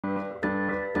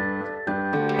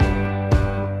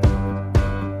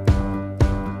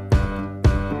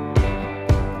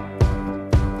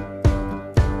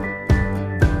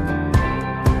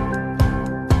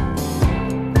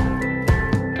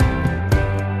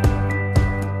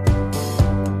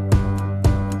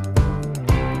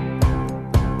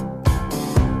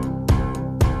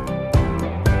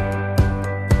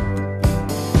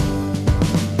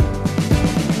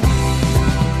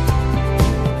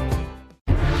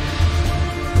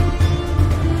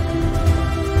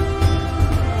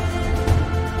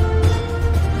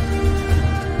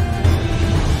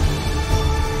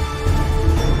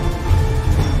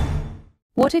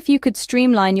What if you could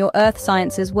streamline your earth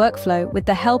sciences workflow with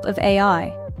the help of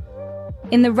AI?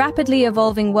 In the rapidly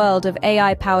evolving world of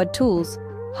AI-powered tools,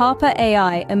 Harpa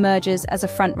AI emerges as a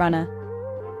frontrunner.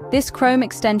 This Chrome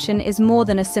extension is more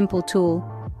than a simple tool.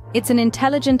 It's an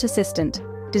intelligent assistant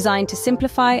designed to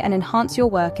simplify and enhance your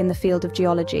work in the field of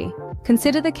geology.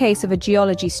 Consider the case of a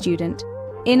geology student,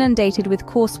 inundated with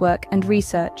coursework and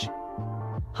research.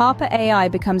 Harpa AI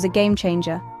becomes a game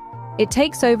changer. It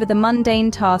takes over the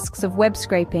mundane tasks of web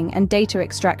scraping and data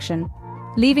extraction,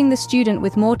 leaving the student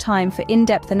with more time for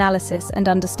in-depth analysis and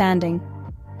understanding.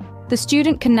 The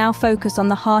student can now focus on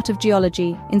the heart of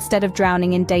geology instead of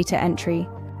drowning in data entry.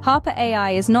 Harpa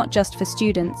AI is not just for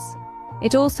students.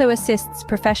 It also assists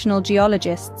professional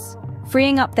geologists,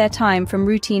 freeing up their time from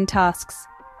routine tasks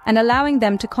and allowing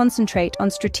them to concentrate on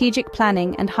strategic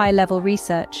planning and high-level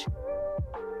research.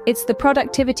 It's the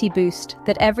productivity boost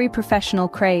that every professional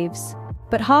craves.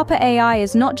 But Harpa AI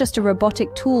is not just a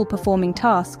robotic tool performing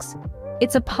tasks.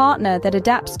 It's a partner that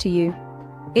adapts to you.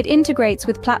 It integrates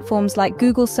with platforms like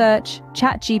Google Search,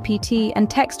 ChatGPT, and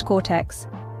Text Cortex,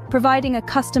 providing a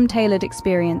custom-tailored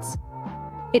experience.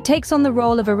 It takes on the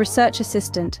role of a research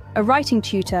assistant, a writing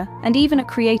tutor, and even a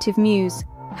creative muse,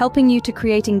 helping you to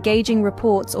create engaging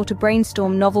reports or to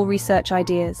brainstorm novel research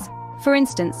ideas. For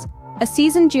instance, a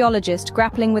seasoned geologist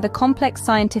grappling with a complex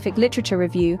scientific literature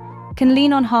review can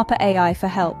lean on Harpa AI for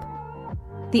help.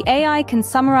 The AI can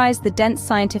summarize the dense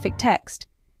scientific text,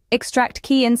 extract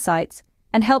key insights,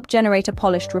 and help generate a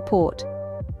polished report.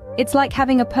 It's like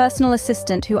having a personal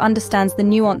assistant who understands the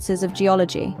nuances of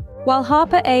geology. While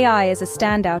Harpa AI is a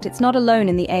standout, it's not alone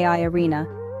in the AI arena.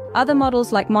 Other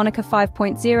models like Monica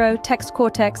 5.0, Text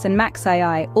Cortex, and Max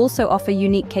AI also offer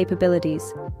unique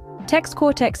capabilities. Text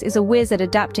Cortex is a whiz at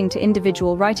adapting to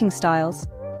individual writing styles,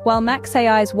 while Max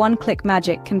AI's one-click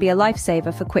magic can be a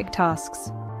lifesaver for quick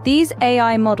tasks. These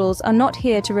AI models are not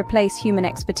here to replace human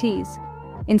expertise.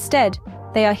 Instead,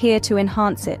 they are here to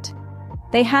enhance it.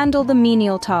 They handle the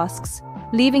menial tasks,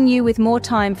 leaving you with more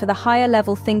time for the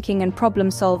higher-level thinking and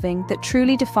problem-solving that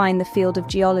truly define the field of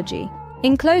geology.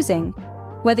 In closing,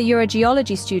 whether you're a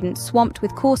geology student swamped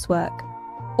with coursework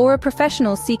or a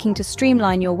professional seeking to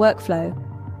streamline your workflow,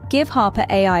 give Harpa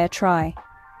AI a try.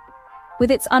 With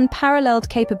its unparalleled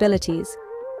capabilities,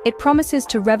 it promises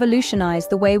to revolutionize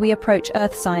the way we approach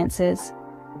earth sciences,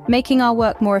 making our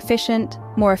work more efficient,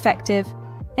 more effective,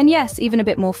 and yes, even a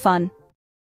bit more fun.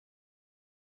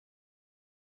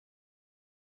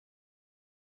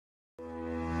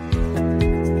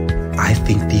 I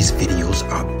think these videos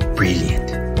are brilliant,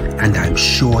 and I'm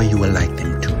sure you will like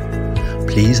them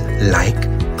too. Please like,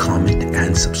 comment,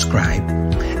 and subscribe,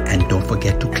 and don't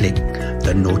forget to click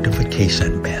the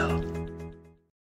notification bell.